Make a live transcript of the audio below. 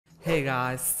Hey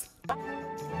guys.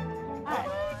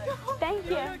 Thank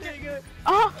you.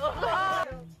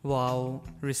 Wow,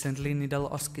 recently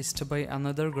Nidal was kissed by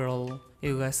another girl.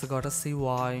 You guys gotta see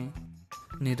why.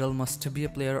 Nidal must be a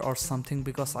player or something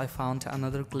because I found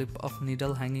another clip of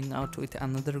Nidal hanging out with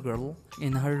another girl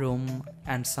in her room,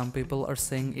 and some people are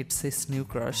saying it's his new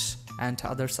crush and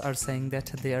others are saying that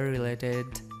they are related.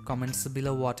 Comments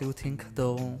below what you think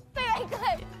though.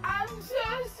 I'm so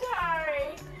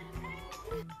sorry.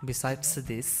 Besides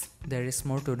this, there is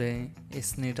more today.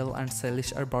 Is Nidal and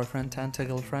Salish are boyfriend and a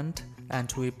girlfriend?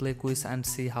 And we play quiz and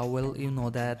see how well you know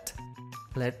that.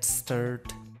 Let's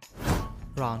start.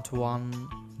 Round 1.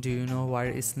 Do you know where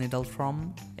is Nidal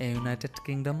from? A. United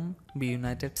Kingdom, B.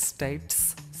 United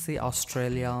States, C.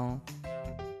 Australia.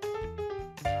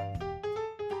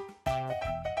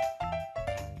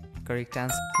 Correct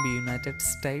answer B. United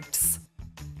States.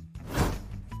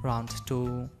 Round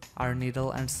 2. Are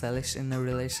Nidal and Salish in a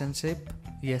relationship?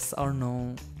 Yes or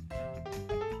no?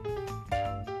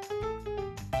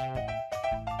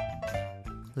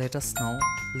 Let us know.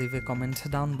 Leave a comment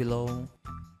down below.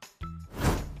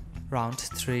 Round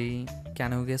 3.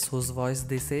 Can you guess whose voice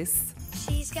this is?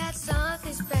 She's got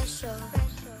something special.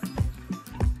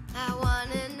 I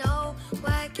wanna know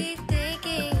why I keep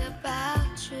thinking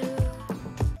about you.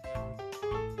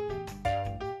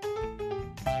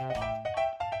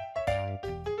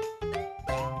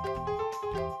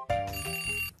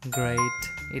 Great,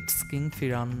 it's King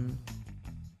Firan.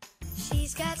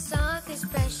 She's got something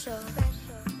special.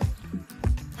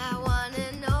 I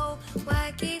wanna know why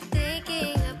I keep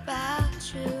thinking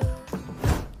about you.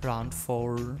 Round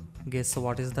 4. Guess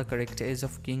what is the correct age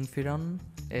of King Firan?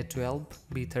 A. 12,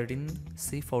 B. 13,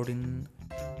 C. 14.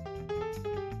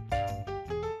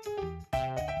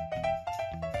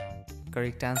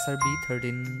 Correct answer B.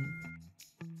 13.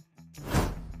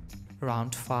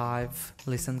 Round 5.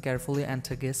 Listen carefully and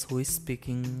guess who is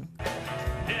speaking.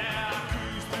 Yeah, I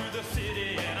cruise through the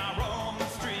city and I roam the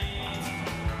streets.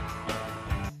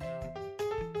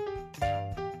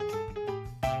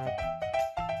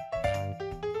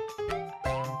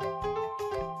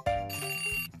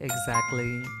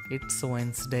 Exactly, it's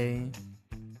Wednesday.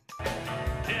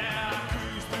 Yeah, I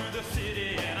cruise through the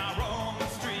city and I roam the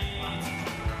streets.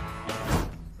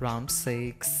 Round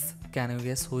 6. Can you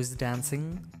guess who is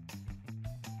dancing?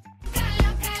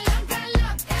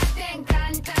 Te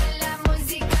encanta la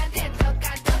música, te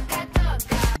toca, toca,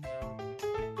 toca.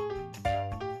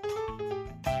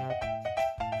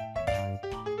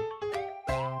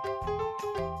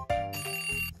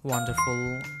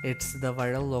 Wonderful, it's the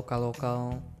viral Loca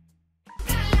Loca.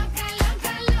 Loca,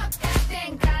 loca, loca. Te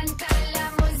encanta la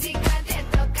música, te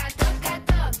toca, toca,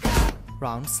 toca.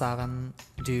 Round 7.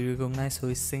 Do you recognize who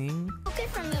is singing? Okay,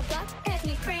 from the block, catch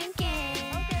me cranking.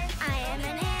 I am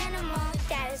an animal,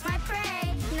 that is my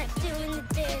prey. Not doing the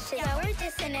dishes, I work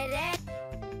this in a day.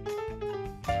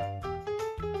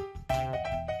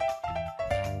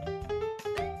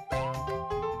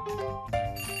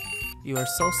 You are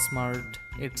so smart,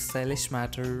 it's Salish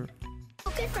matter.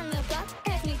 Okay, from the block,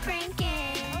 catch me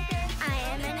cranking. I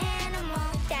am an animal,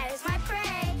 that is my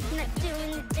prey. Not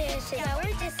doing the dishes, I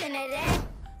work this in a day.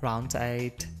 Round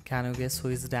 8. Can you guess who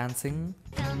is dancing?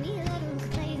 Tell me a little,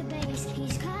 play the bass.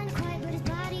 He's kinda quiet, but his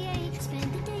body ain't.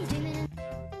 Spend the day dreaming.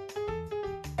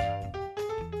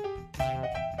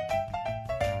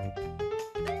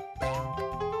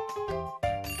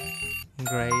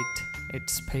 Great,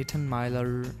 it's Peyton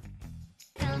Myler.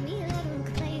 Tell me a little,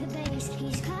 play the bass.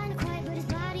 He's kinda quiet, but his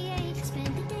body ain't.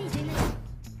 Spend the day dreaming.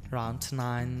 Round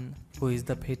 9. Who is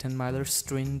the Peyton Myler's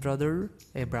twin brother?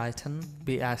 A. Brighton,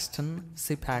 B. Ashton,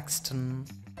 C. Paxton.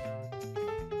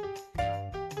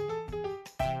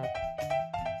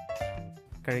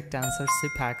 Correct answer C.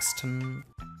 Paxton.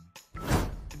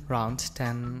 Round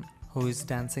 10. Who is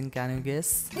dancing? Can you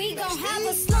guess? We gon' have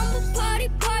a slumber party,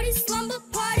 party, slumber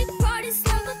party, party,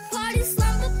 slumber party,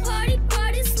 slumber party,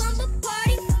 party, slumber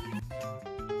party.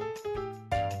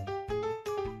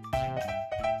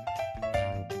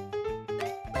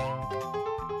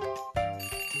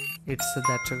 It's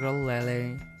that girl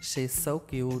Lele. She's so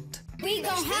cute. We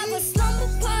gon' have a slumber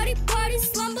party, party,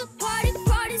 slumber party,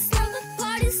 party, slumber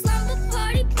party, slumber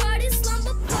party, party,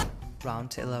 slumber party.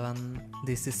 Round 11.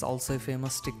 This is also a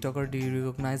famous TikToker. Do you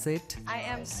recognize it? I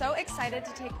am so excited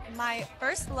to take my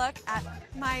first look at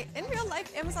my in real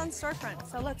life Amazon storefront.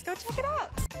 So let's go check it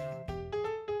out.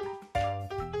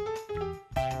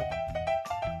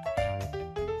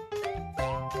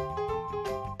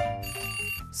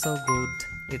 So good.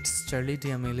 It's Charlie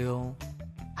D'Amelio.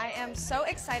 I am so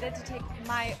excited to take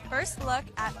my first look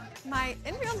at my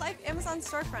in real life Amazon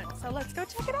storefront. So let's go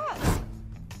check it out.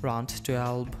 Round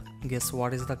 12. Guess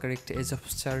what is the correct age of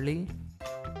Charlie?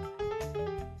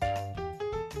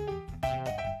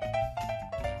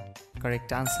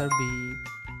 Correct answer B.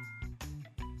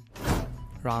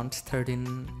 Round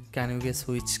 13. Can you guess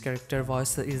which character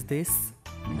voice is this?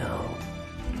 No,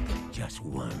 just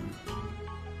one.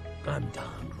 I'm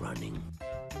done running.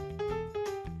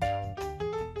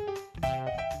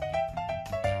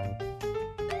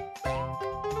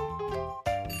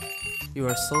 You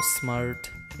are so smart.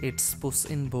 It's Puss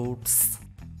in Boots.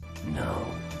 No,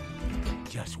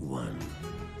 just one.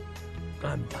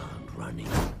 I'm done running.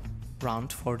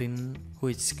 Round 14.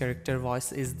 Which character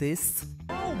voice is this?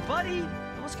 Oh, buddy! You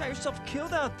almost got yourself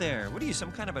killed out there. What are you,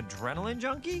 some kind of adrenaline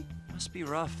junkie? Must be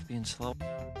rough being slow.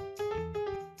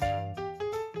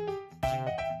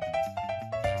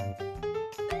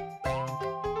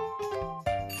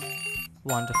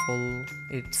 Wonderful.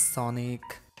 It's Sonic.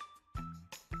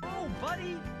 Oh, buddy!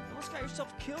 You almost got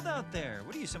yourself killed out there.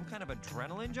 What are you, some kind of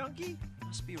adrenaline junkie?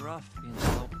 Must be rough being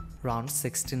slow. Round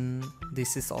 16.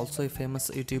 This is also a famous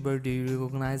YouTuber. Do you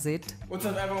recognize it? What's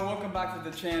up, everyone? Welcome back to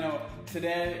the channel.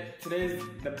 Today's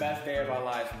the best day of our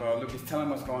lives, bro. Lucas, tell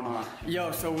him what's going on.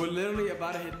 Yo, so we're literally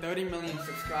about to hit 30 million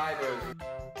subscribers.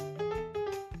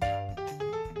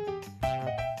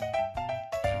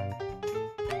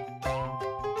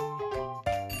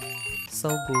 So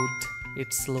good.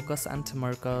 It's Lucas and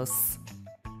Marcus.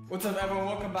 What's up, everyone?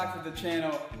 Welcome back to the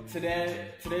channel.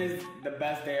 Today's the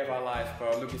best day of our lives,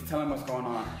 bro. Lucas, tell him what's going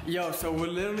on. Yo, so we're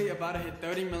literally about to hit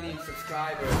 30 million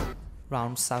subscribers.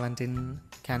 Round 17.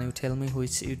 Can you tell me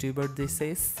which YouTuber this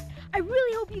is? I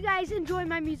really hope you guys enjoy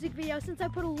my music video since I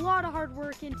put a lot of hard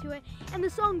work into it and the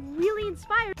song really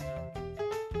inspired.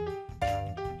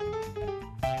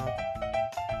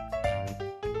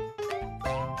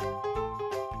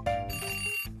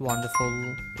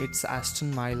 Wonderful. It's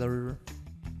Ashton Myler.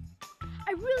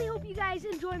 I really hope you guys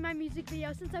enjoy my music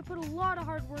video since I put a lot of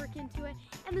hard work into it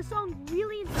and the song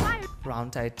really inspired.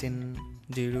 Round 18.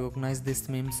 Do you recognize this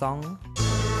meme song?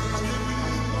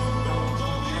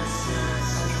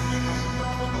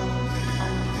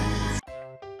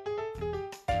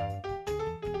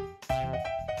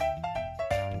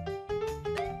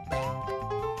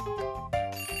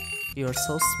 You're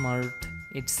so smart.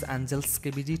 It's Angel's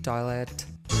Skibidi Toilet.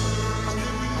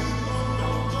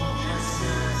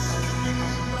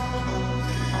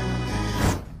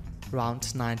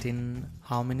 Round 19.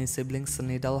 How many siblings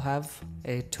Nidal have?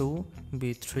 A2,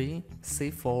 B3,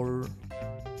 C4.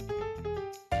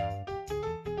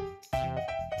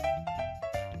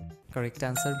 Correct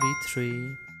answer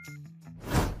B3.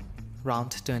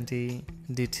 Round 20.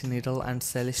 Did Nidal and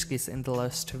Salish kiss in the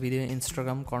last video?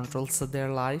 Instagram controls their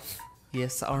life?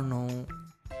 Yes or no?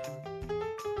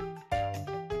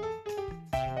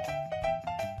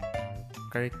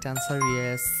 Correct answer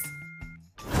yes.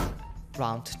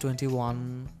 Round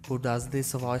 21. Who does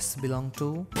this voice belong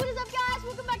to? What is up, guys?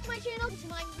 Welcome back to my channel. This is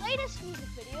my latest music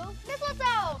video. Guess what's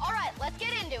out? Alright, let's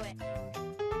get into it.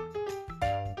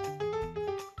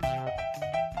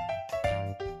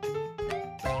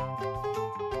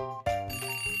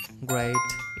 Great,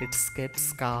 it's Kate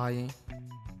Sky.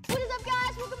 What is up,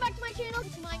 guys? Welcome back to my channel.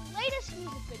 This is my latest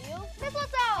music video. Guess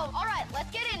what's out? Alright, let's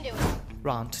get into it.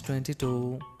 Round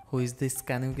 22. Who is this?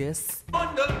 Can you guess?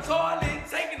 On the toilet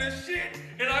taking a shit,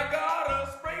 and I got a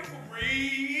spray for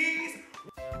breeze.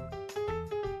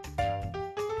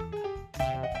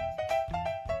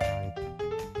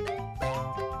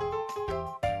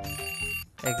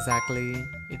 Exactly,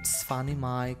 it's Funny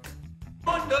Mike.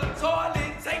 On the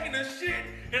toilet taking a shit,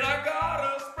 and I got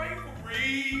a spray for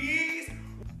breeze.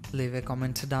 Leave a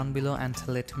comment down below and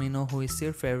let me know who is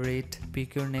your favorite.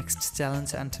 Pick your next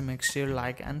challenge and make sure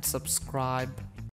like and subscribe.